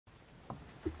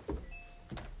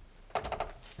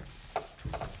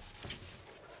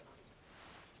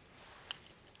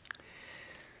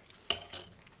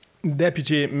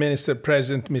Deputy Minister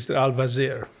President Mr.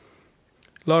 Al-Wazir,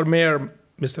 Lord Mayor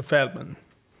Mr. Feldman,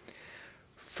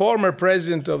 former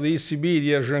President of the ECB,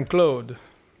 dear Jean-Claude,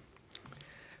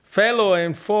 fellow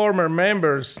and former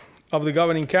members of the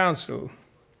Governing Council,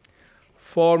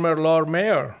 former Lord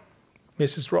Mayor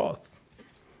Mrs. Roth,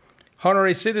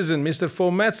 honorary citizen Mr.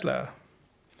 von Metzler,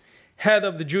 head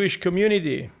of the Jewish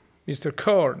community Mr.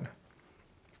 Korn,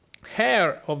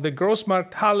 heir of the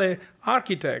Grossmarkthalle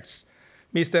architects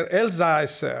Mr.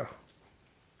 Elsässer,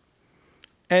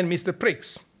 and Mr.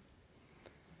 Prix,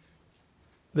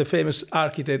 the famous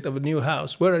architect of a new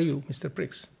house. Where are you, Mr.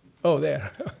 Prix? Oh,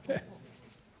 there. Okay.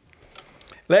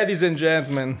 Ladies and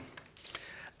gentlemen,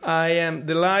 I am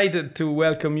delighted to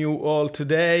welcome you all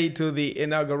today to the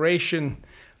inauguration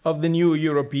of the new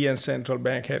European Central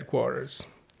Bank headquarters.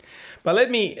 But let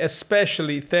me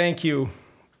especially thank you,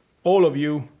 all of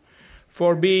you,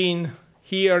 for being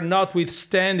here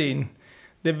notwithstanding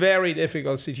the very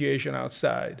difficult situation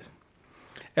outside.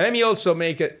 And let me also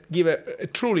give a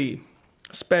truly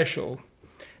special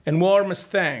and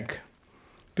warmest thank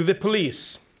to the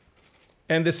police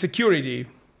and the security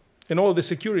and all the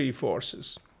security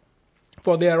forces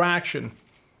for their action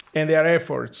and their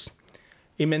efforts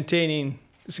in maintaining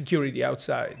security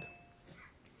outside.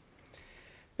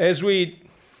 As we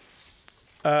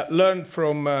learned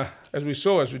from, as we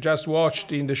just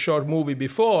watched in the short movie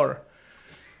before,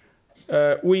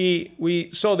 we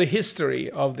saw the history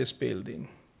of this building.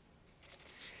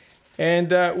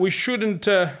 And we shouldn't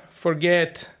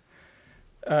forget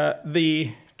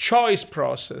the choice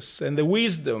process and the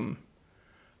wisdom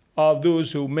of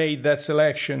those who made that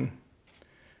selection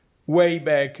way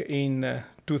back in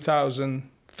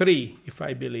 2003, if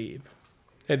I believe,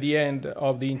 at the end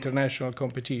of the international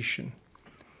competition.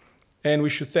 And we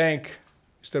should thank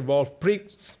Mr. Wolf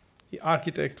Prix, the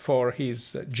architect, for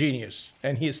his genius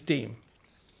and his team.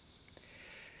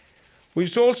 We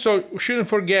also shouldn't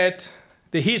forget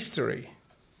the history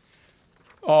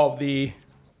of the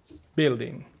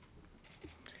building.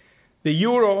 The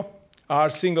euro, our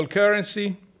single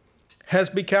currency, has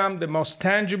become the most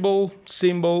tangible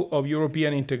symbol of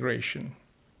European integration.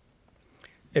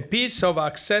 A piece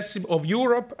of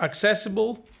Europe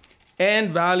accessible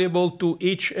and valuable to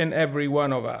each and every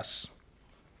one of us.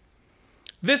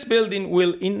 This building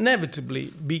will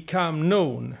inevitably become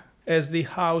known as the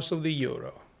House of the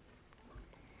Euro.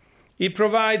 It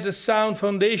provides a sound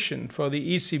foundation for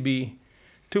the ECB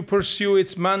to pursue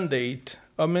its mandate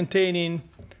of maintaining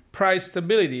price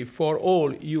stability for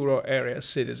all euro area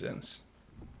citizens.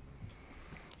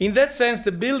 In that sense,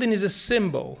 the building is a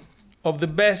symbol of the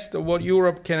best of what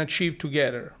Europe can achieve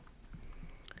together.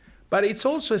 But it's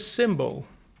also a symbol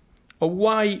of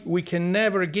why we can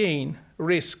never again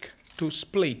risk to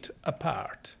split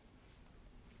apart.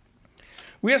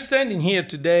 We are standing here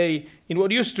today in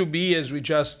what used to be, as we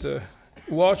just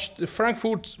watched, the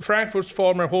Frankfurt's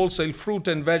former wholesale fruit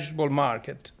and vegetable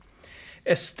market,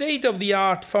 a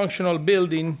state-of-the-art functional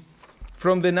building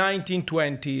from the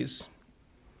 1920s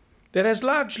that has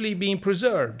largely been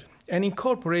preserved and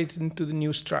incorporated into the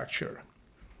new structure.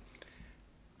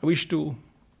 I wish to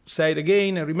say it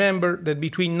again and remember that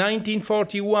between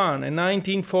 1941 and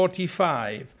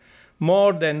 1945,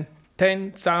 more than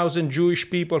 10,000 Jewish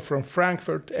people from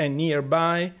Frankfurt and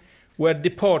nearby were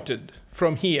deported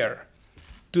from here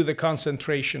to the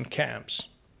concentration camps.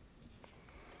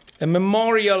 A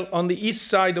memorial on the east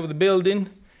side of the building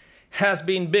has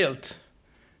been built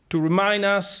to remind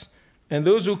us and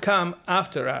those who come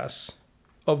after us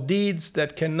of deeds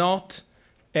that cannot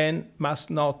and must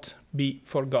not be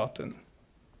forgotten.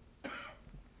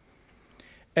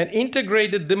 An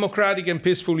integrated, democratic, and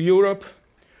peaceful Europe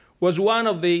was one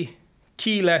of the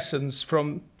key lessons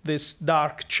from this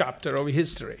dark chapter of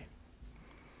history.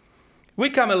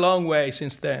 We've come a long way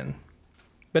since then,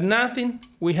 but nothing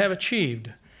we have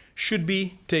achieved should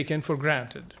be taken for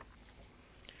granted.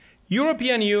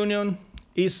 European Union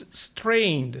is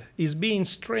being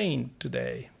strained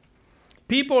today.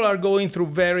 People are going through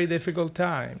very difficult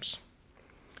times.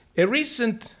 A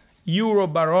recent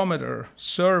Eurobarometer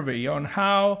survey on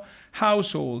how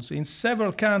households in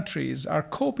several countries are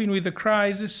coping with the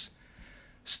crisis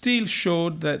still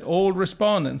showed that all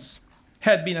respondents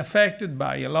had been affected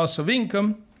by a loss of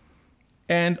income,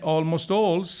 and almost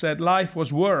all said life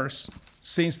was worse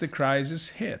since the crisis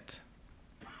hit.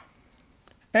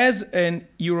 As an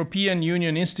European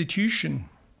Union institution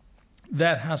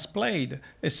that has played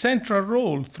a central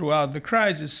role throughout the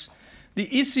crisis, the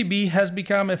ECB has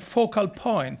become a focal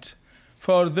point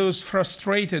for those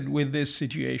frustrated with this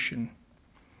situation.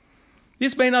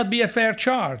 This may not be a fair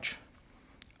charge.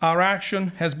 Our action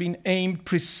has been aimed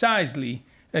precisely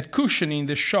at cushioning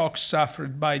the shocks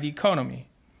suffered by the economy.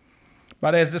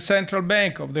 But as the central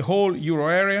bank of the whole euro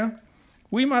area,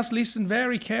 we must listen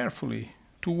very carefully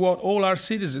to what all our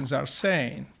citizens are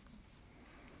saying.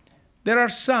 There are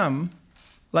some,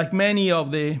 like many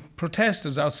of the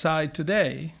protesters outside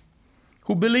today,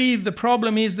 who believe the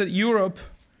problem is that Europe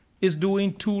is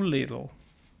doing too little.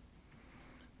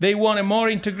 They want a more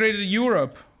integrated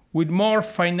Europe with more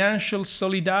financial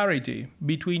solidarity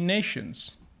between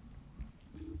nations.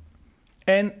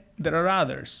 And there are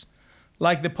others,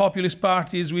 like the populist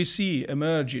parties we see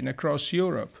emerging across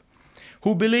Europe,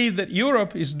 who believe that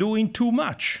Europe is doing too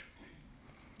much.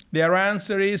 Their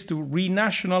answer is to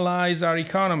renationalize our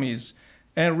economies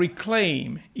and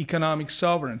reclaim economic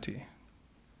sovereignty.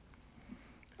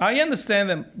 I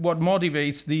understand what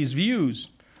motivates these views,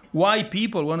 why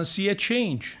people want to see a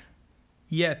change.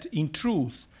 Yet, in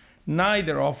truth,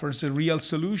 neither offers a real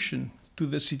solution to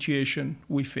the situation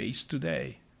we face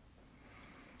today.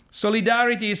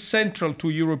 Solidarity is central to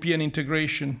European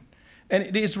integration, and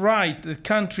it is right that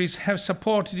countries have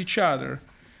supported each other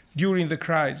during the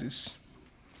crisis.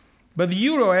 But the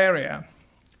euro area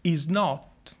is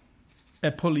not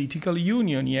a political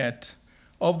union yet,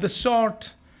 of the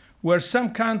sort where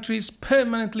some countries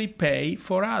permanently pay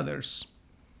for others,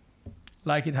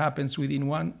 like it happens within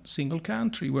one single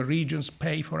country, where regions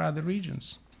pay for other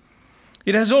regions.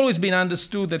 It has always been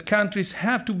understood that countries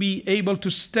have to be able to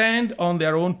stand on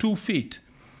their own 2 feet,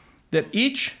 that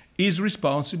each is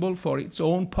responsible for its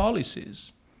own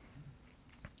policies.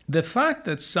 The fact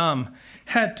that some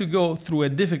had to go through a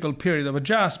difficult period of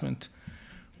adjustment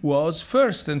was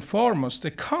first and foremost a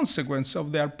consequence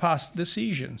of their past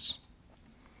decisions.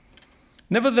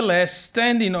 Nevertheless,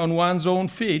 standing on one's own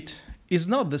feet is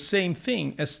not the same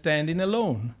thing as standing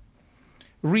alone.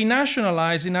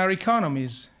 Renationalizing our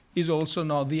economies is also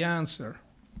not the answer.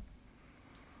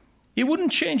 It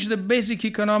wouldn't change the basic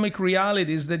economic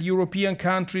realities that European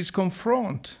countries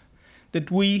confront, that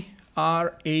we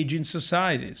are aging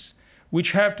societies,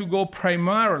 which have to go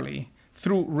primarily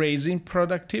through raising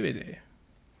productivity.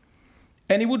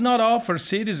 And it would not offer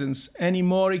citizens any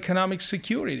more economic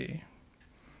security.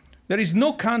 There is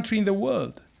no country in the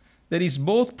world that is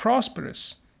both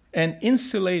prosperous and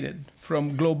insulated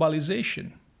from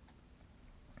globalization.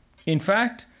 In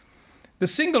fact, the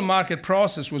single market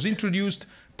process was introduced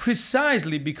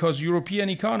precisely because European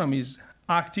economies,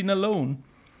 acting alone,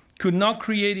 could not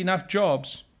create enough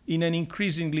jobs in an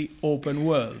increasingly open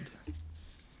world.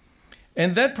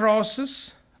 And that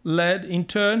process led in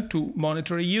turn to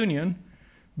monetary union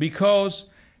because,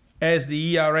 as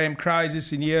the ERM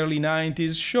crisis in the early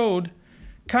 90s showed,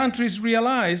 countries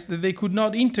realized that they could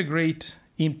not integrate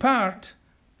in part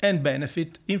and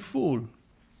benefit in full.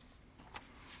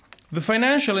 The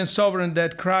financial and sovereign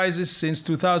debt crisis since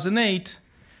 2008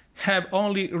 have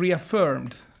only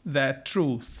reaffirmed that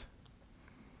truth.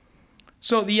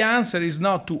 So the answer is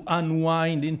not to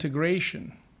unwind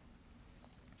integration,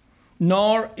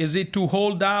 nor is it to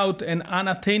hold out an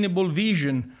unattainable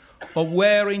vision of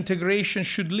where integration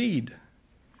should lead.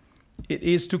 It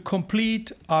is to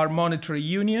complete our monetary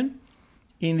union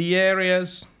in the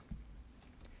areas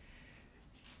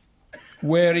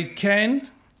where it can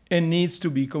and needs to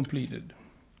be completed.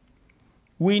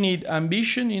 We need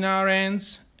ambition in our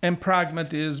ends and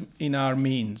pragmatism in our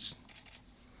means.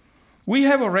 We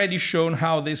have already shown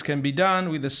how this can be done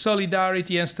with the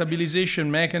solidarity and stabilization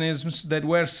mechanisms that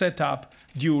were set up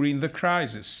during the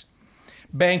crisis.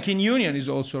 Banking union is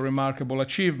also a remarkable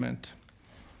achievement.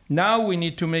 Now we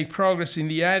need to make progress in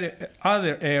the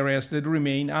other areas that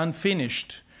remain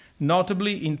unfinished,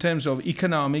 notably in terms of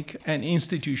economic and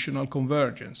institutional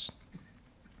convergence.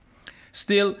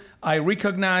 Still, I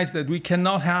recognize that we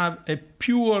cannot have a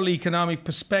purely economic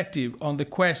perspective on the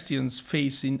questions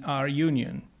facing our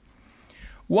union.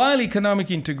 While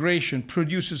economic integration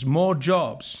produces more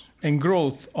jobs and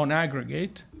growth on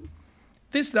aggregate,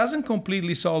 this doesn't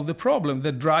completely solve the problem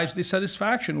that drives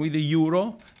dissatisfaction with the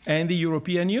euro and the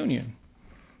European Union.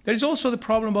 There is also the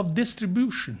problem of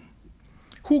distribution.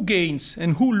 Who gains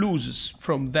and who loses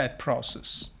from that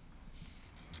process?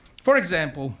 For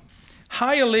example,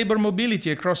 higher labor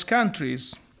mobility across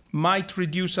countries might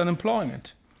reduce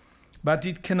unemployment, but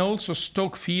it can also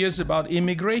stoke fears about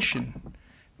immigration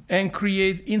and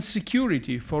create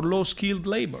insecurity for low-skilled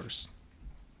laborers.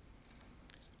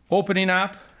 Opening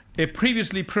up a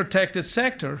previously protected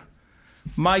sector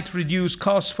might reduce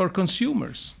costs for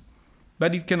consumers,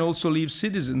 but it can also leave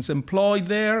citizens employed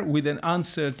there with an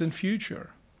uncertain future.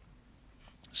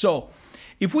 So,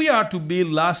 if we are to build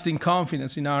lasting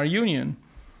confidence in our union,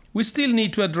 we still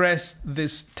need to address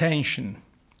this tension,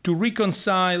 to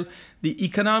reconcile the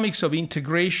economics of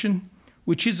integration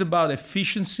which is about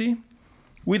efficiency,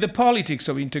 with the politics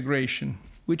of integration,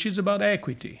 which is about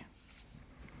equity.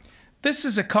 This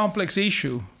is a complex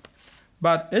issue,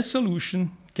 but a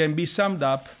solution can be summed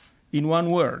up in one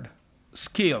word: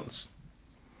 skills.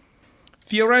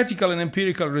 Theoretical and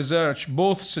empirical research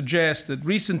both suggest that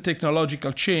recent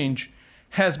technological change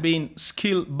has been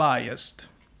skill-biased.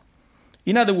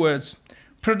 In other words,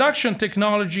 production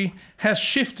technology has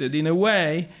shifted in a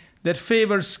way that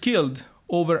favors skilled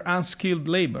over unskilled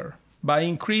labor by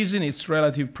increasing its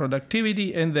relative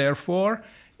productivity and therefore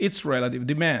its relative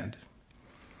demand.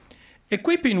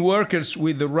 Equipping workers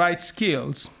with the right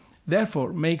skills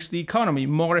therefore makes the economy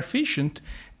more efficient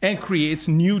and creates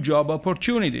new job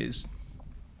opportunities.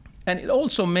 And it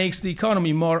also makes the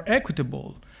economy more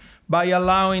equitable by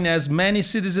allowing as many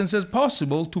citizens as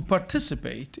possible to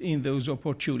participate in those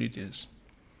opportunities.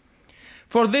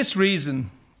 For this reason,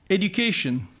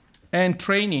 education and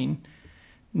training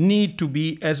need to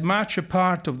be as much a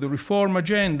part of the reform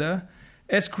agenda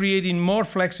as creating more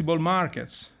flexible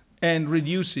markets and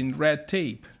reducing red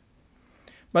tape.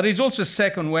 But it's also a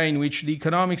second way in which the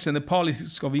economics and the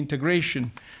politics of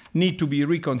integration need to be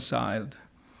reconciled.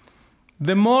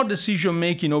 The more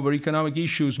decision-making over economic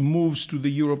issues moves to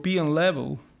the European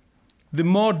level, the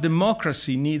more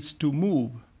democracy needs to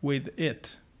move with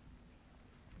it.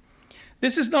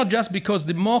 This is not just because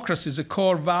democracy is a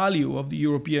core value of the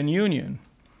European Union.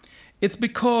 It's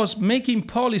because making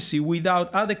policy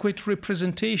without adequate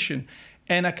representation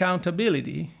and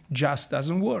accountability just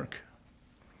doesn't work.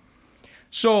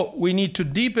 So we need to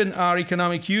deepen our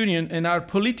economic union and our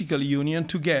political union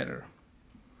together.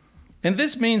 And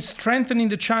this means strengthening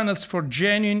the channels for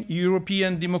genuine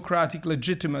European democratic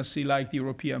legitimacy like the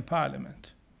European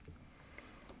Parliament.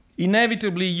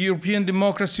 Inevitably, European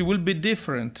democracy will be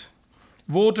different.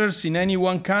 Voters in any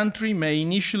one country may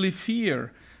initially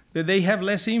fear that they have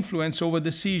less influence over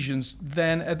decisions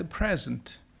than at the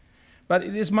present. But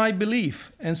it is my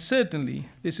belief, and certainly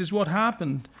this is what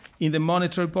happened in the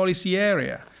monetary policy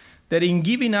area, that in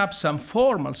giving up some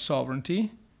formal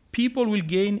sovereignty, people will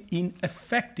gain in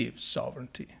effective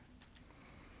sovereignty.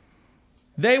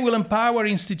 They will empower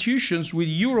institutions with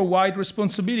Euro-wide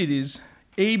responsibilities,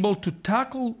 able to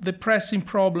tackle the pressing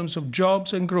problems of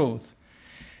jobs and growth.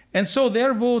 And so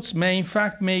their votes may in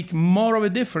fact make more of a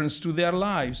difference to their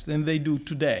lives than they do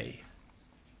today.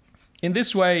 In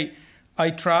this way,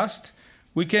 I trust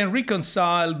we can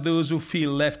reconcile those who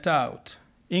feel left out,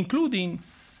 including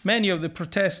many of the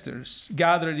protesters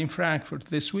gathered in Frankfurt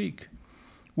this week,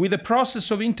 with a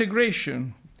process of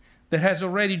integration that has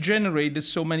already generated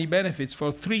so many benefits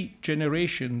for 3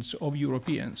 generations of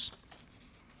Europeans.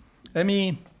 Let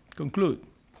me conclude.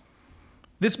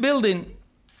 This building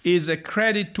is a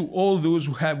credit to all those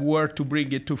who have worked to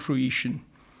bring it to fruition.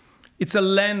 It's a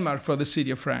landmark for the city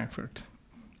of Frankfurt,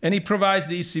 and it provides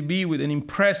the ECB with an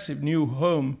impressive new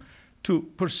home to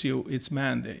pursue its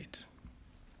mandate.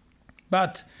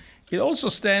 But it also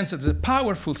stands as a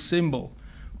powerful symbol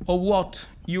of what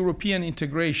European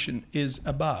integration is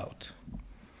about.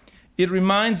 It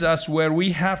reminds us where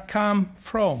we have come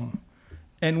from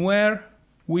and where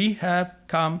we have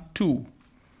come to,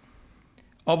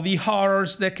 of the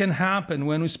horrors that can happen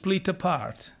when we split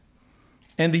apart,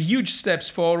 and the huge steps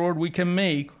forward we can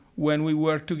make when we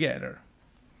work together.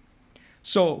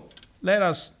 So let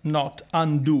us not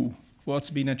undo what's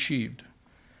been achieved.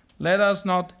 Let us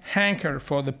not hanker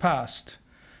for the past.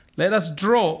 Let us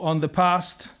draw on the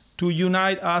past to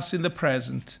unite us in the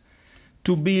present,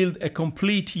 to build a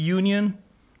complete union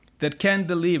that can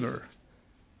deliver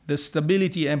the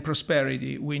stability and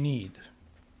prosperity we need.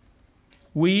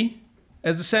 We,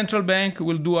 as the central bank,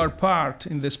 will do our part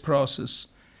in this process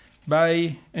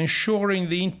by ensuring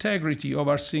the integrity of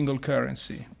our single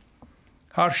currency.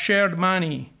 Our shared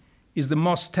money is the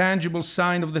most tangible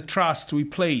sign of the trust we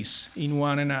place in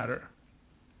one another.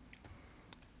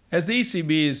 As the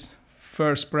ECB's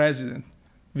first president,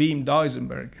 Wim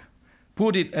Duisenberg,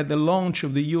 put it at the launch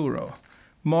of the euro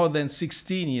more than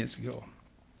 16 years ago,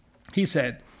 he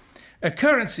said, "A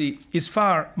currency is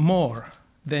far more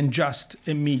than just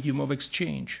a medium of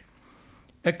exchange.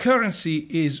 A currency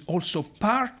is also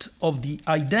part of the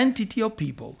identity of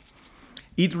people.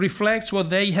 It reflects what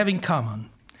they have in common,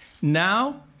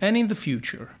 now and in the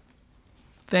future."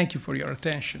 Thank you for your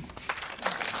attention.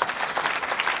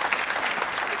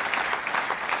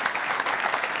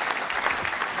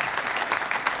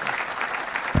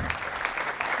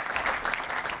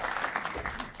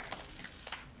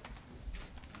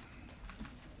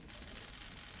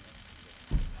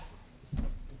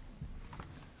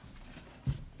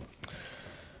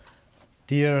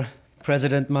 Dear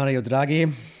President Mario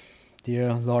Draghi,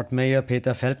 dear Lord Mayor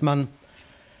Peter Feldman,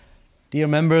 Dear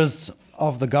members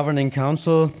of the Governing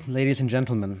Council, ladies and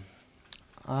gentlemen,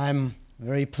 I'm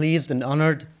very pleased and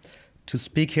honored to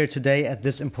speak here today at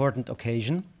this important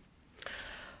occasion.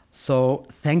 So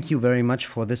thank you very much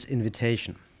for this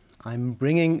invitation. I'm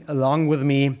bringing along with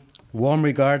me warm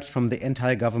regards from the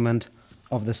entire government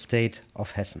of the state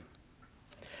of Hessen.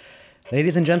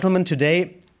 Ladies and gentlemen,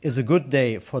 today is a good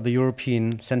day for the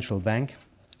European Central Bank,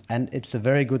 and it's a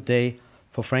very good day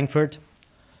for Frankfurt,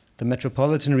 the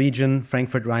metropolitan region,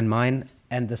 Frankfurt-Rhine-Main,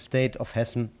 and the state of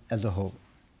Hessen as a whole.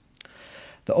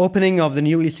 The opening of the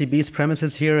new ECB's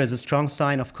premises here is a strong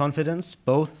sign of confidence,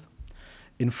 both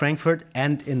in Frankfurt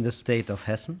and in the state of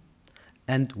Hessen,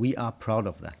 and we are proud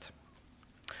of that.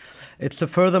 It's a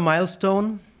further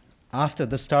milestone after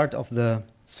the start of the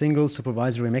single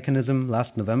supervisory mechanism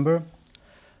last November,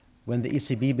 when the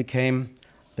ECB became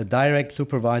the direct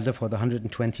supervisor for the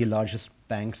 120 largest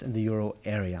banks in the euro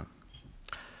area.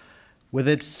 With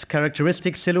its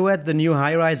characteristic silhouette, the new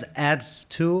high-rise adds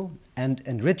to and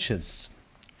enriches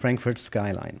Frankfurt's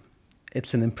skyline.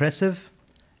 It's an impressive,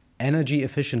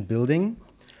 energy-efficient building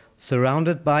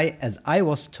surrounded by, as I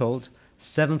was told,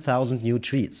 7,000 new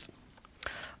trees.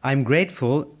 I'm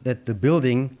grateful that the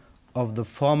building of the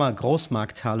former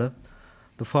Großmarkthalle,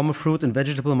 the former fruit and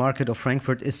vegetable market of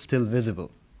Frankfurt, is still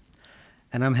visible.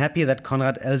 And I'm happy that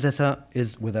Konrad Elsässer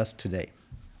is with us today.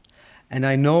 And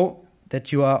I know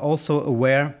that you are also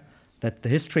aware that the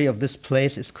history of this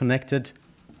place is connected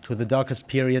to the darkest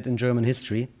period in German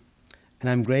history, and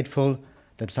I'm grateful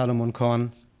that Salomon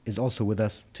Korn is also with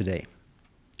us today.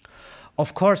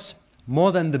 Of course,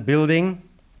 more than the building,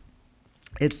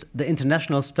 it's the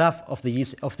international staff of the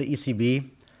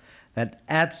ECB that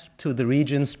adds to the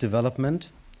region's development,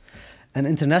 an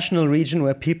international region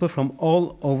where people from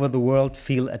all over the world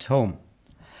feel at home.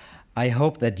 I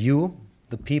hope that you,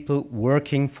 the people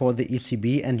working for the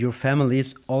ECB, and your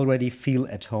families already feel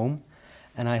at home.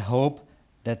 And I hope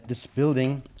that this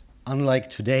building, unlike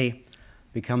today,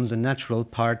 becomes a natural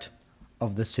part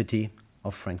of the city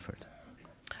of Frankfurt.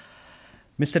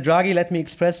 Mr. Draghi, let me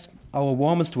express our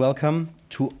warmest welcome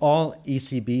to all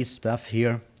ECB staff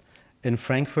here in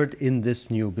Frankfurt in this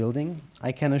new building.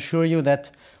 I can assure you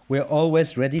that we're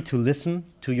always ready to listen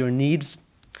to your needs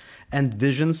and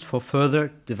visions for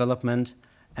further development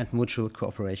and mutual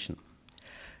cooperation.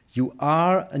 You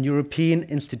are a European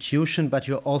institution, but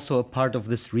you're also a part of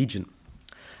this region.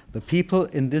 The people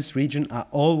in this region are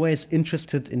always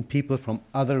interested in people from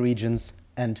other regions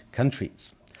and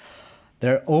countries.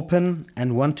 They're open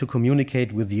and want to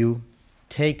communicate with you.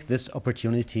 Take this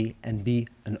opportunity and be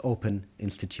an open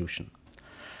institution.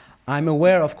 I'm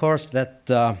aware, of course,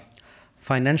 that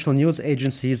financial news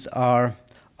agencies are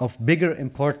of bigger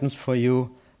importance for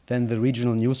you than the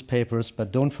regional newspapers,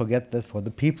 but don't forget that for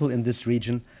the people in this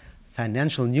region,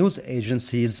 financial news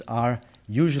agencies are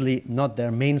usually not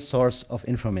their main source of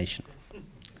information.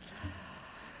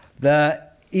 The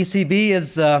ECB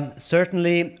is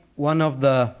certainly one of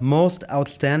the most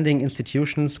outstanding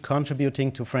institutions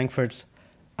contributing to Frankfurt's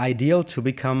ideal to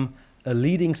become a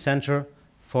leading center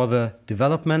for the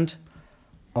development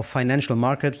of financial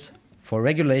markets, for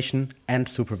regulation and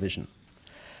supervision.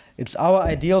 It's our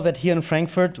ideal that here in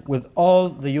Frankfurt, with all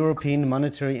the European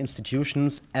monetary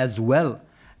institutions, as well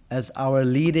as our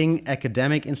leading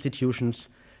academic institutions,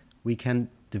 we can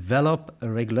develop a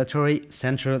regulatory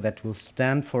center that will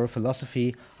stand for a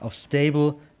philosophy of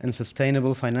stable and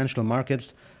sustainable financial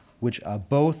markets, which are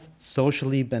both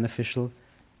socially beneficial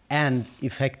and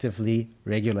effectively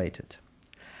regulated.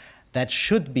 That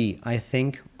should be, I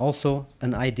think, also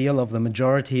an ideal of the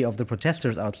majority of the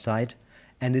protesters outside,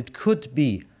 and it could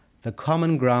be the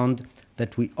common ground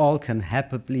that we all can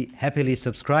happily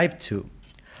subscribe to.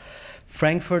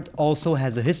 Frankfurt also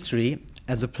has a history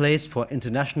as a place for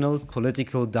international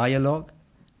political dialogue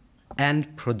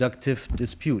and productive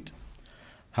dispute.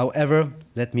 However,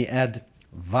 let me add,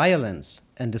 violence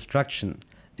and destruction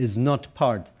is not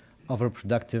part of a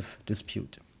productive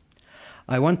dispute.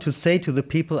 I want to say to the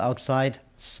people outside,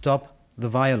 stop the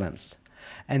violence.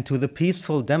 And to the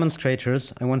peaceful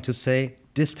demonstrators, I want to say,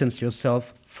 distance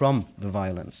yourself from the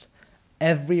violence.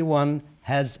 Everyone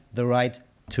has the right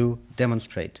to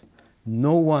demonstrate.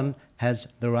 No one has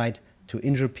the right to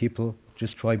injure people,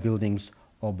 destroy buildings,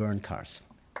 or burn cars.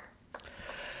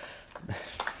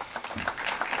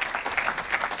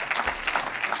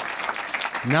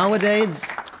 Nowadays,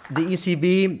 the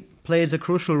ECB plays a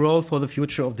crucial role for the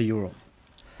future of the euro.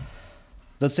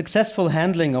 The successful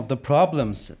handling of the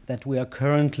problems that we are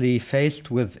currently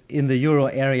faced with in the euro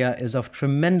area is of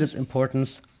tremendous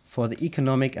importance for the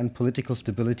economic and political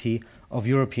stability of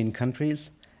European countries,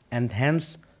 and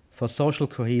hence for social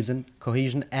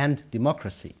cohesion and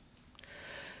democracy.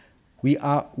 We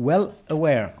are well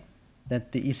aware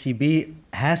that the ECB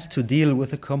has to deal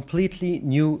with a completely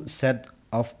new set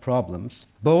of problems,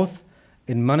 both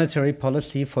in monetary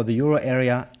policy for the euro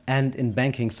area and in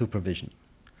banking supervision.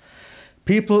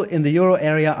 People in the euro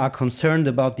area are concerned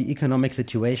about the economic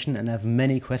situation and have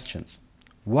many questions.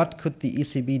 What could the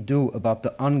ECB do about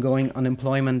the ongoing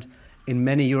unemployment in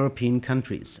many European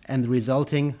countries and the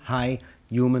resulting high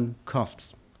human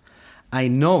costs? I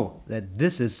know that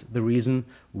this is the reason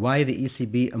why the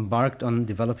ECB embarked on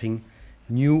developing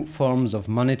new forms of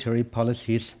monetary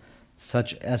policies,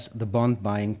 such as the bond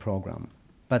buying program.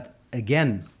 But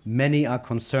again, many are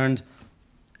concerned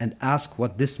and ask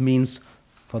what this means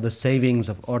for the savings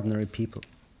of ordinary people.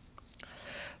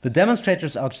 The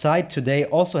demonstrators outside today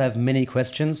also have many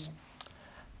questions,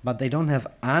 but they don't have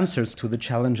answers to the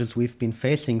challenges we've been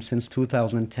facing since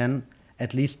 2010,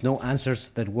 at least no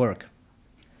answers that work.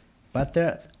 But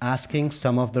they're asking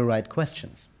some of the right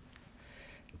questions.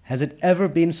 Has it ever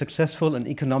been successful in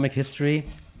economic history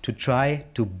to try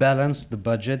to balance the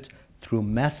budget through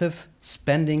massive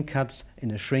spending cuts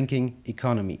in a shrinking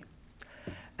economy?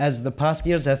 As the past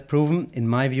years have proven, in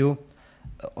my view,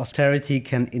 austerity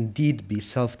can indeed be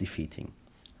self-defeating.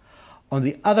 On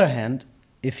the other hand,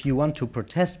 if you want to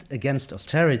protest against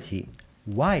austerity,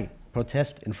 why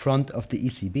protest in front of the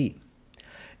ECB?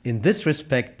 In this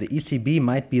respect, the ECB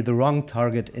might be the wrong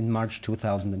target in March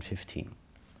 2015.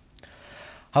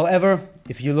 However,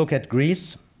 if you look at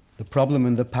Greece, the problem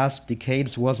in the past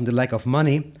decades wasn't a lack of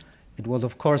money, it was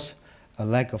of course a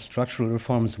lack of structural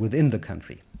reforms within the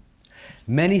country.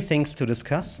 Many things to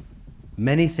discuss,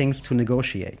 many things to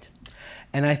negotiate.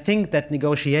 And I think that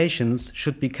negotiations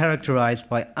should be characterized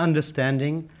by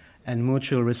understanding and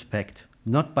mutual respect,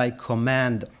 not by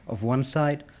command of one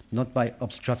side, not by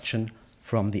obstruction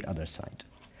from the other side.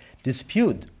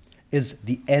 Dispute is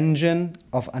the engine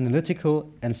of analytical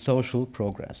and social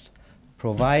progress,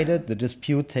 provided the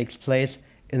dispute takes place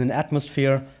in an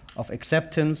atmosphere of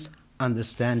acceptance,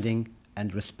 understanding,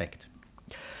 and respect.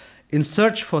 In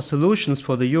search for solutions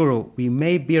for the euro, we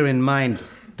may bear in mind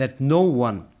that no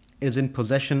one is in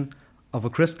possession of a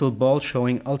crystal ball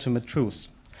showing ultimate truth.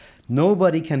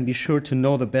 Nobody can be sure to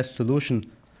know the best solution.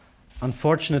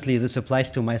 Unfortunately, this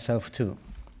applies to myself too.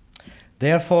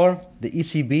 Therefore, the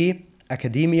ECB,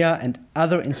 academia, and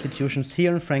other institutions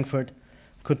here in Frankfurt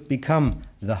could become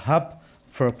the hub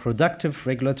for productive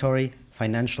regulatory,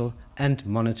 financial, and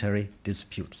monetary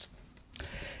disputes.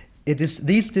 It is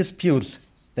these disputes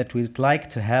that we'd like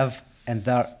to have and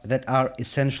that are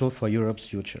essential for Europe's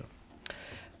future.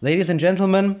 Ladies and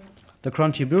gentlemen, the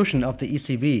contribution of the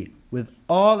ECB, with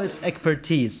all its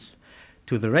expertise,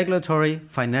 to the regulatory,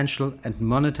 financial, and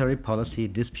monetary policy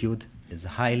dispute is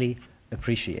highly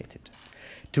appreciated.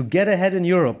 To get ahead in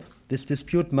Europe, this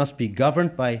dispute must be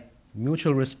governed by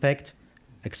mutual respect,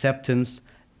 acceptance,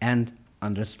 and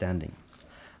understanding.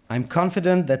 I'm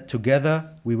confident that together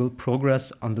we will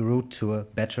progress on the route to a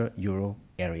better euro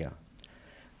area.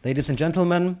 Ladies and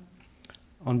gentlemen,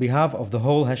 on behalf of the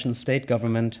whole Hessian state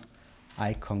government,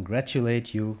 I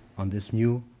congratulate you on this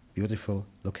new, beautiful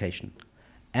location.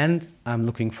 And I'm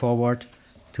looking forward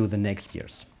to the next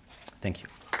years. Thank you.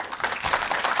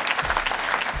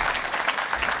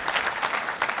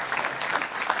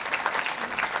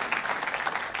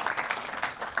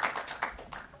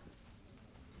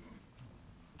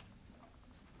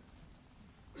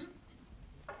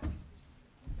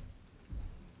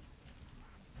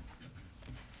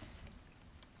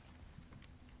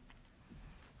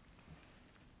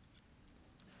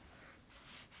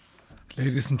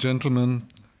 Ladies and gentlemen,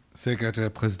 sehr geehrter Herr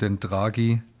Präsident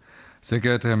Draghi, sehr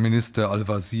geehrter Herr Minister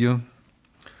Al-Wazir,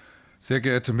 sehr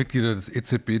geehrte Mitglieder des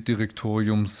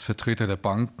EZB-Direktoriums, Vertreter der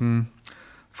Banken,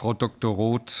 Frau Dr.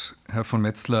 Roth, Herr von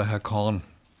Metzler, Herr Korn,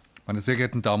 meine sehr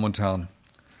geehrten Damen und Herren.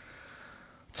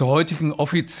 Zur heutigen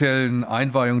offiziellen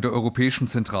Einweihung der Europäischen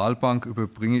Zentralbank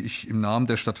überbringe ich im Namen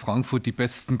der Stadt Frankfurt die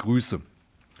besten Grüße.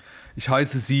 Ich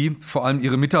heiße Sie, vor allem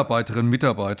Ihre Mitarbeiterinnen und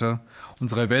Mitarbeiter,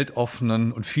 unserer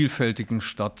weltoffenen und vielfältigen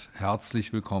Stadt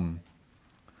herzlich willkommen.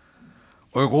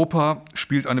 Europa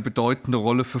spielt eine bedeutende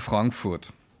Rolle für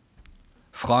Frankfurt.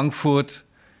 Frankfurt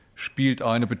spielt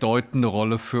eine bedeutende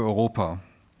Rolle für Europa.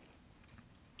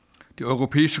 Die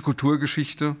europäische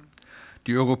Kulturgeschichte,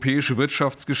 die europäische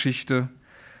Wirtschaftsgeschichte,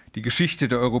 die Geschichte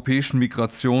der europäischen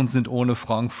Migration sind ohne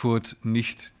Frankfurt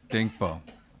nicht denkbar,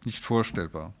 nicht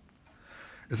vorstellbar.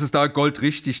 Es ist daher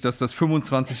goldrichtig, dass das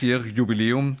 25-jährige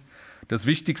Jubiläum, das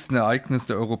wichtigste Ereignis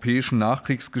der europäischen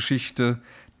Nachkriegsgeschichte,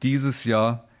 dieses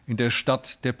Jahr in der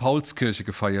Stadt der Paulskirche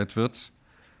gefeiert wird,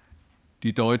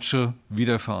 die deutsche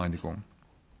Wiedervereinigung.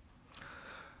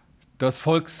 Das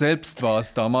Volk selbst war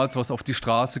es damals, was auf die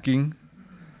Straße ging,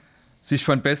 sich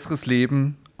für ein besseres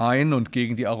Leben ein und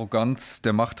gegen die Arroganz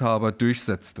der Machthaber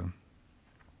durchsetzte.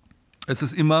 Es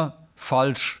ist immer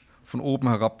falsch, von oben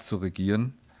herab zu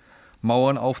regieren,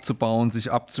 Mauern aufzubauen,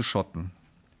 sich abzuschotten.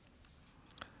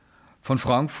 Von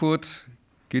Frankfurt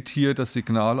geht hier das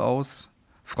Signal aus.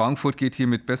 Frankfurt geht hier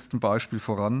mit bestem Beispiel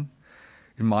voran.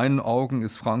 In meinen Augen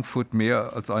ist Frankfurt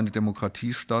mehr eine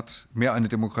Demokratiestadt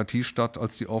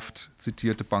als die oft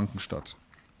zitierte Bankenstadt.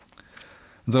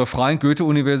 In unserer freien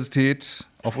Goethe-Universität,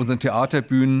 auf unseren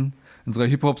Theaterbühnen, in unserer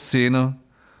Hip-Hop-Szene,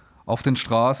 auf den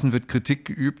Straßen wird Kritik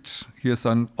geübt. Hier ist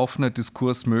ein offener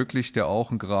Diskurs möglich, der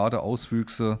auch und gerade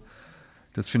Auswüchse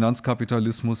des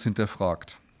Finanzkapitalismus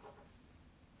hinterfragt.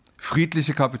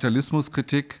 Friedliche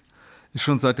Kapitalismuskritik ist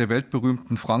schon seit der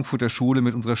weltberühmten Frankfurter Schule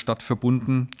mit unserer Stadt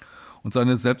verbunden und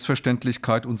seine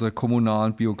Selbstverständlichkeit unserer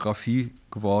kommunalen Biografie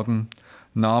geworden.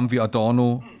 Namen wie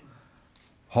Adorno,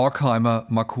 Horkheimer,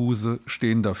 Marcuse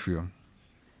stehen dafür.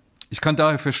 Ich kann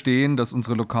daher verstehen, dass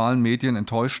unsere lokalen Medien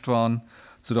enttäuscht waren,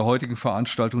 zu der heutigen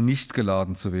Veranstaltung nicht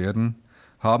geladen zu werden.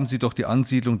 Haben Sie doch die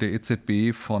Ansiedlung der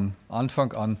EZB von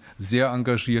Anfang an sehr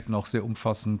engagiert und auch sehr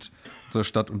umfassend unserer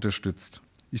Stadt unterstützt.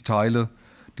 Ich teile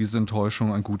diese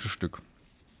Enttäuschung ein gutes Stück.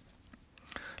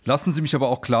 Lassen Sie mich aber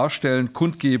auch klarstellen,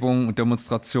 Kundgebungen und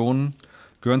Demonstrationen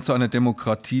gehören zu einer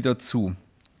Demokratie dazu.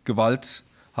 Gewalt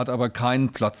hat aber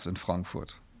keinen Platz in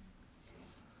Frankfurt.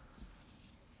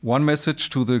 One message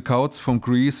to the Kauts from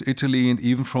Greece, Italy and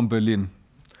even from Berlin.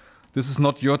 This is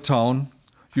not your town.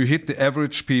 You hit the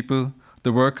average people,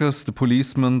 the workers, the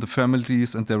policemen, the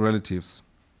families and their relatives.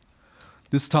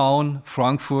 This town,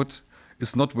 Frankfurt,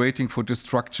 is not waiting for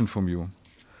destruction from you.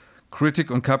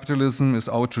 Critique on capitalism is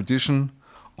our tradition,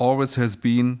 always has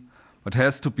been, but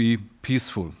has to be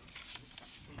peaceful.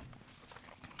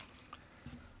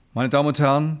 Meine Damen und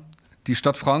Herren, die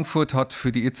Stadt Frankfurt hat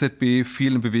für die EZB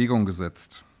viel in Bewegung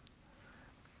gesetzt.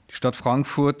 Die Stadt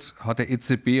Frankfurt hat der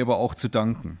EZB aber auch zu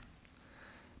danken.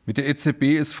 Mit der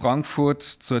EZB ist Frankfurt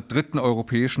zur dritten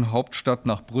europäischen Hauptstadt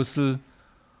nach Brüssel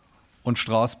und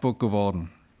Straßburg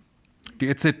geworden. Die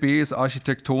EZB ist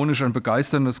architektonisch ein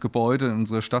begeisterndes Gebäude in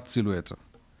unserer Stadtsilhouette.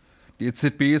 Die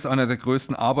EZB ist einer der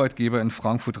größten Arbeitgeber in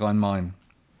Frankfurt-Rhein-Main.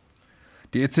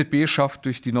 Die EZB schafft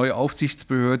durch die neue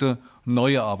Aufsichtsbehörde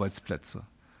neue Arbeitsplätze.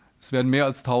 Es werden mehr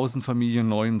als 1000 Familien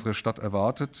neu in unserer Stadt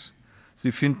erwartet.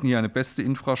 Sie finden hier eine beste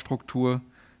Infrastruktur,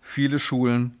 viele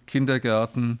Schulen,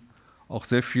 Kindergärten, auch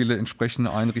sehr viele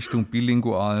entsprechende Einrichtungen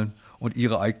bilingual und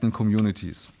ihre eigenen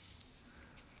Communities.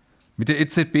 Mit der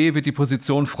EZB wird die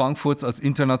Position Frankfurts als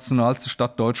internationalste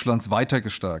Stadt Deutschlands weiter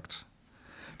gestärkt.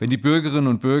 Wenn die Bürgerinnen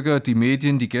und Bürger, die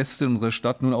Medien, die Gäste in unserer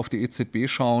Stadt nun auf die EZB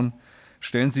schauen,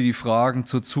 stellen sie die Fragen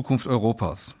zur Zukunft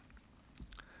Europas.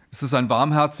 Ist es ein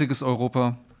warmherziges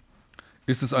Europa?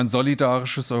 Ist es ein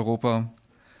solidarisches Europa?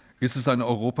 Ist es ein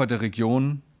Europa der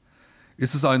Regionen?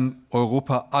 Ist es ein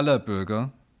Europa aller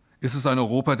Bürger? Ist es ein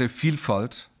Europa der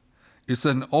Vielfalt? Ist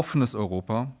es ein offenes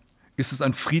Europa? Ist es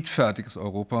ein friedfertiges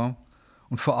Europa?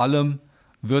 Und vor allem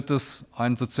wird es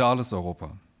ein soziales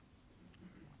Europa.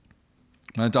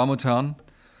 Meine Damen und Herren,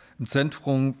 im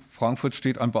Zentrum Frankfurt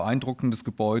steht ein beeindruckendes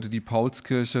Gebäude, die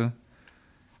Paulskirche,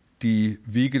 die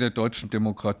Wiege der deutschen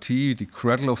Demokratie, die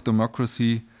Cradle of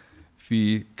Democracy,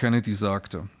 wie Kennedy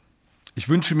sagte. Ich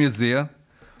wünsche mir sehr,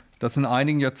 dass in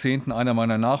einigen Jahrzehnten einer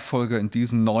meiner Nachfolger in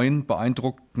diesem neuen,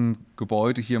 beeindruckten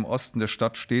Gebäude hier im Osten der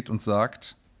Stadt steht und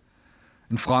sagt,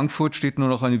 in Frankfurt steht nur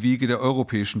noch eine Wiege der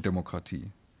europäischen Demokratie.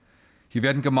 Hier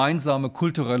werden gemeinsame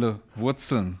kulturelle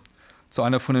Wurzeln zu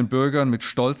einer von den Bürgern mit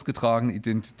Stolz getragenen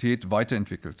Identität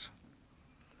weiterentwickelt.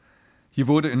 Hier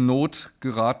wurde in Not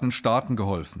geratenen Staaten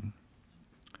geholfen.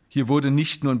 Hier wurde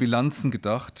nicht nur in Bilanzen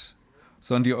gedacht,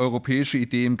 sondern die europäische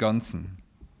Idee im Ganzen.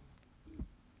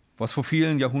 Was vor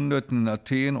vielen Jahrhunderten in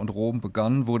Athen und Rom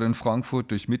begann, wurde in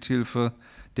Frankfurt durch Mithilfe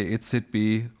der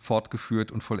EZB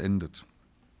fortgeführt und vollendet.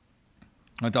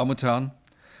 Meine Damen und Herren,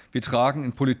 wir tragen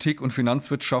in Politik und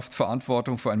Finanzwirtschaft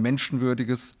Verantwortung für ein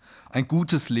menschenwürdiges, ein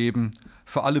gutes Leben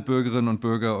für alle Bürgerinnen und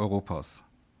Bürger Europas,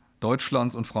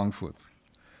 Deutschlands und Frankfurts.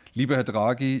 Lieber Herr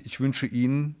Draghi, ich wünsche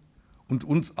Ihnen und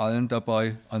uns allen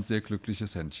dabei ein sehr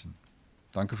glückliches Händchen.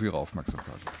 Danke für Ihre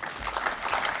Aufmerksamkeit.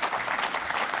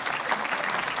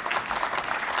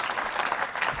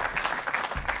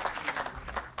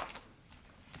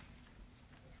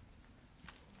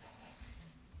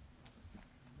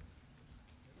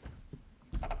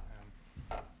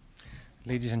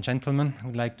 Ladies and gentlemen, I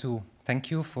would like to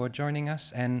thank you for joining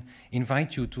us and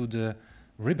invite you to the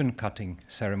ribbon cutting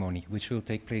ceremony, which will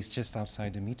take place just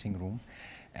outside the meeting room.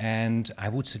 And I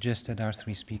would suggest that our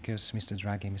three speakers, Mr.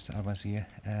 Draghi, Mr. Al-Wazir,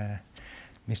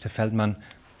 Mr. Feldman,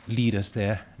 lead us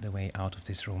there, the way out of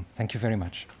this room. Thank you very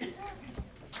much.